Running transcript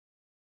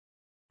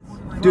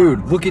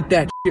Dude, look at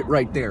that shit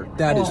right there.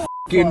 That is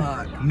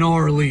fucking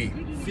gnarly.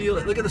 Feel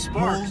it. Look at the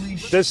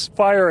sparks. This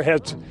fire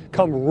has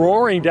come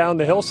roaring down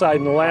the hillside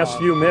in the last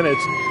few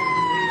minutes.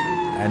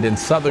 And in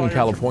Southern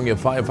California,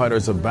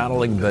 firefighters are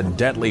battling the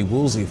deadly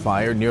Woolsey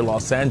fire near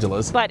Los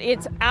Angeles. But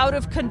it's out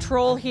of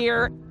control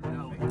here.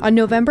 On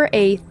November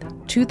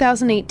 8th,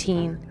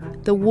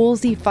 2018, the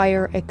Woolsey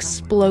fire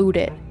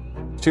exploded.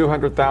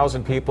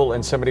 200,000 people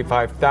and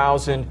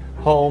 75,000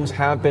 homes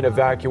have been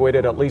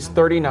evacuated, at least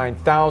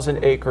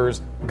 39,000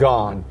 acres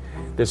gone.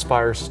 This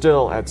fire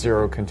still at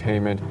zero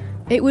containment.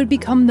 It would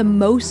become the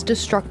most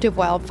destructive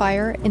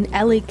wildfire in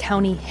LA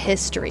County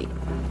history.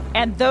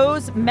 And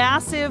those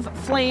massive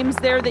flames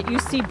there that you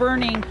see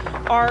burning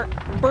are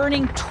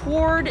burning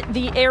toward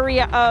the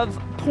area of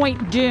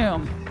Point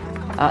Doom.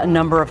 A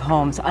number of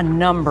homes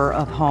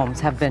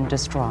have been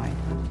destroyed.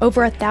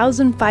 Over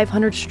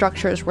 1,500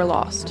 structures were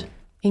lost,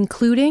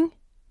 including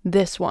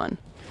this one.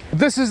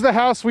 This is the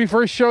house we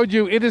first showed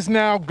you. It is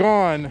now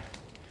gone.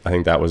 I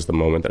think that was the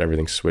moment that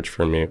everything switched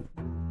for me.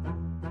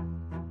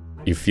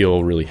 You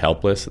feel really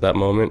helpless at that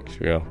moment.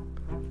 You go,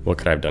 what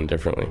could I have done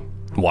differently?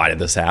 Why did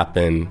this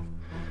happen?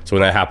 So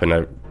when that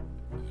happened,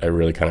 I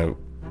really kind of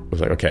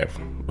was like, okay,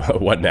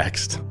 what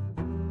next?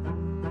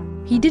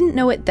 He didn't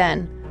know it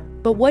then,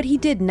 but what he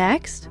did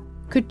next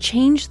could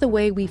change the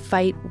way we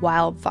fight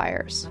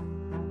wildfires.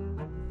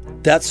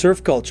 That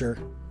surf culture,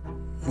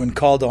 when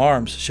call to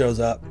arms shows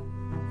up.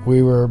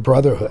 We were a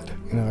brotherhood.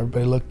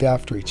 Everybody looked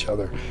after each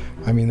other.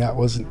 I mean, that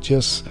wasn't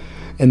just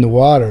in the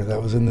water.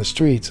 That was in the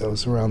streets. That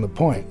was around the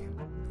point.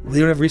 We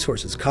don't have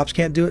resources. Cops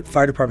can't do it.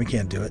 Fire department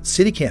can't do it.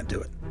 City can't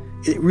do it.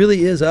 It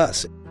really is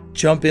us.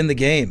 Jump in the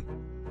game.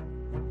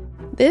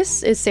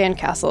 This is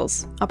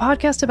Sandcastles, a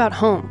podcast about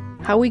home,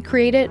 how we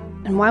create it,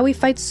 and why we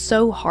fight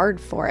so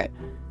hard for it.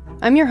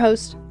 I'm your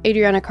host,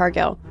 Adriana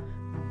Cargill.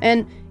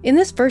 And in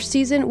this first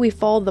season, we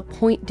follow the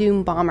Point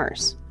Doom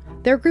bombers.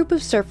 They're a group of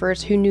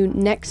surfers who knew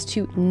next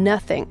to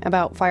nothing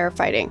about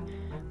firefighting,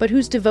 but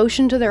whose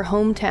devotion to their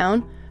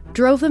hometown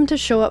drove them to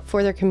show up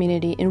for their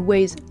community in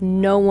ways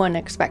no one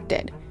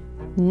expected.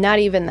 Not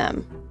even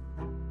them.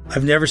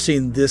 I've never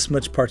seen this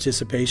much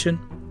participation.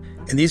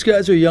 And these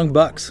guys are young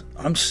bucks.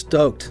 I'm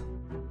stoked.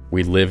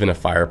 We live in a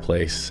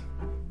fireplace,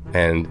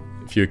 and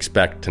if you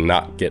expect to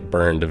not get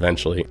burned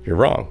eventually, you're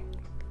wrong.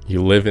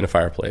 You live in a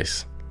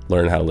fireplace.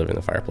 Learn how to live in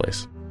the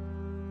fireplace.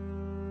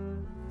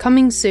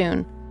 Coming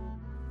soon.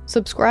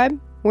 Subscribe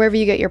wherever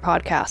you get your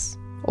podcasts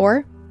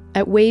or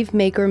at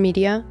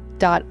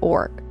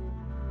wavemakermedia.org.